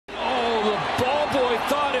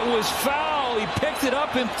goes foul. He picked it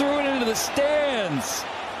up and threw it into the stands.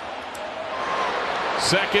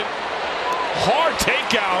 Second, hard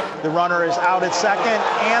takeout. The runner is out at second,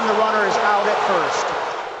 and the runner is out at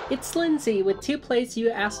first. It's Lindsay with two plays you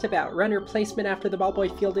asked about: runner placement after the ball boy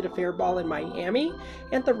fielded a fair ball in Miami,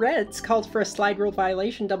 and the Reds called for a slide rule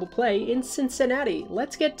violation double play in Cincinnati.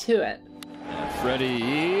 Let's get to it. And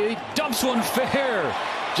Freddie dumps one fair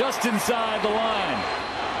just inside the line.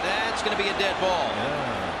 That's going to be a dead ball.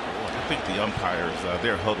 I think the umpires,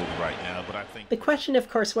 they're huddled right now, but I think... The question, of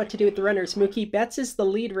course, what to do with the runners. Mookie Betts is the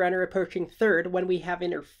lead runner approaching third when we have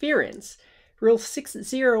interference. Rule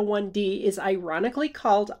 601D is ironically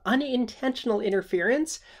called unintentional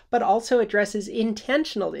interference, but also addresses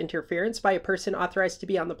intentional interference by a person authorized to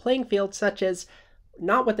be on the playing field, such as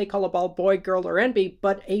not what they call a ball boy, girl, or envy,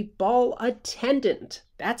 but a ball attendant.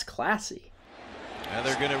 That's classy. Now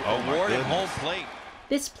they're going to award him home plate.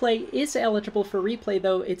 This play is eligible for replay,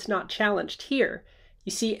 though it's not challenged here.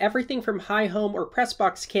 You see everything from high home or press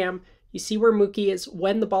box cam. You see where Mookie is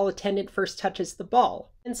when the ball attendant first touches the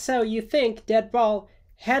ball. And so you think, dead ball,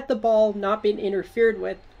 had the ball not been interfered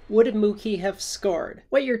with, would Mookie have scored?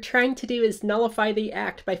 What you're trying to do is nullify the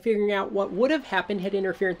act by figuring out what would have happened had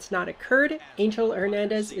interference not occurred. Angel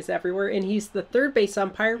Hernandez is everywhere, and he's the third base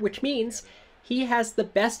umpire, which means he has the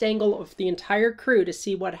best angle of the entire crew to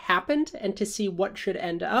see what happened and to see what should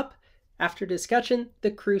end up. After discussion,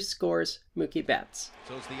 the crew scores Mookie Betts.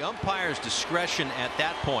 So it's the umpire's discretion at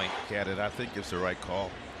that point. At it, I think it's the right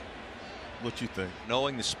call. What you think?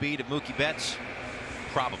 Knowing the speed of Mookie Betts,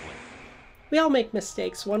 probably. We all make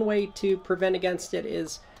mistakes. One way to prevent against it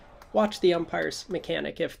is watch the umpire's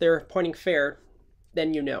mechanic. If they're pointing fair,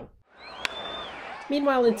 then you know.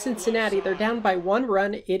 Meanwhile, in Cincinnati, they're down by 1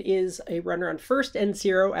 run. It is a runner on first and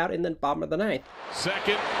 0 out in the bottom of the ninth.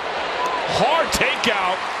 Second, hard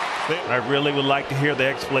takeout. I really would like to hear the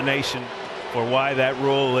explanation for why that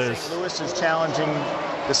rule is. St. Louis is challenging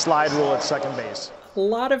the slide rule at second base. A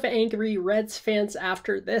lot of angry Reds fans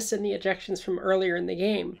after this and the ejections from earlier in the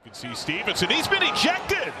game. You can see Stevenson, he's been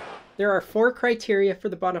ejected. There are 4 criteria for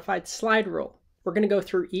the bona fide slide rule. We're going to go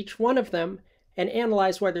through each one of them and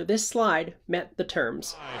analyze whether this slide met the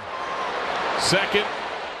terms. Second.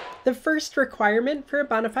 The first requirement for a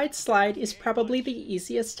bona fide slide is probably the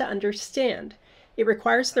easiest to understand. It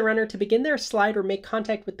requires the runner to begin their slide or make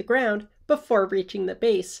contact with the ground before reaching the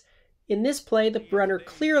base. In this play, the runner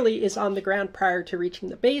clearly is on the ground prior to reaching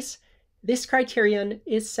the base. This criterion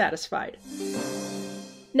is satisfied.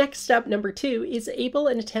 Next up, number 2, is able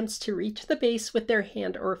and attempts to reach the base with their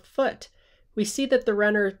hand or foot. We see that the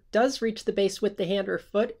runner does reach the base with the hand or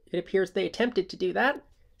foot. It appears they attempted to do that.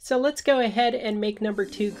 So let's go ahead and make number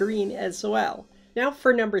 2 green as well. Now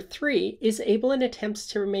for number 3, is able and attempts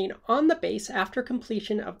to remain on the base after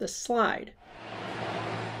completion of the slide.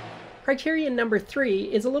 Criterion number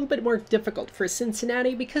 3 is a little bit more difficult for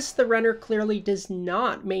Cincinnati because the runner clearly does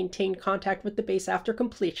not maintain contact with the base after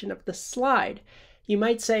completion of the slide. You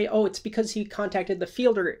might say, oh, it's because he contacted the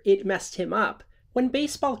fielder, it messed him up. When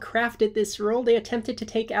baseball crafted this rule, they attempted to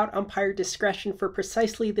take out umpire discretion for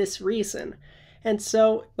precisely this reason. And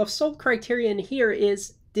so the sole criterion here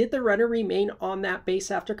is, did the runner remain on that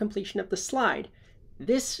base after completion of the slide?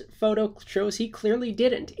 This photo shows he clearly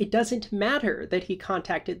didn't. It doesn't matter that he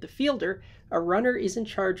contacted the fielder. A runner is in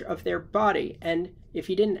charge of their body, and if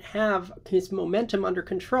he didn't have his momentum under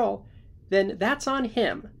control, then that's on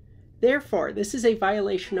him. Therefore, this is a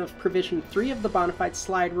violation of provision 3 of the bona fide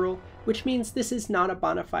slide rule, which means this is not a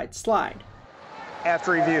bona fide slide.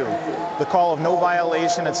 After review, the call of no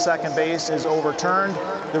violation at second base is overturned.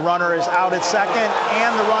 The runner is out at second,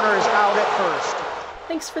 and the runner is out at first.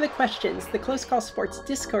 Thanks for the questions. The Close Call Sports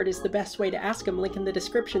Discord is the best way to ask them, link in the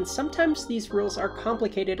description. Sometimes these rules are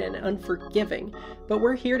complicated and unforgiving, but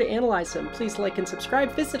we're here to analyze them. Please like and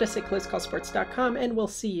subscribe, visit us at closecallsports.com, and we'll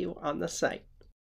see you on the site.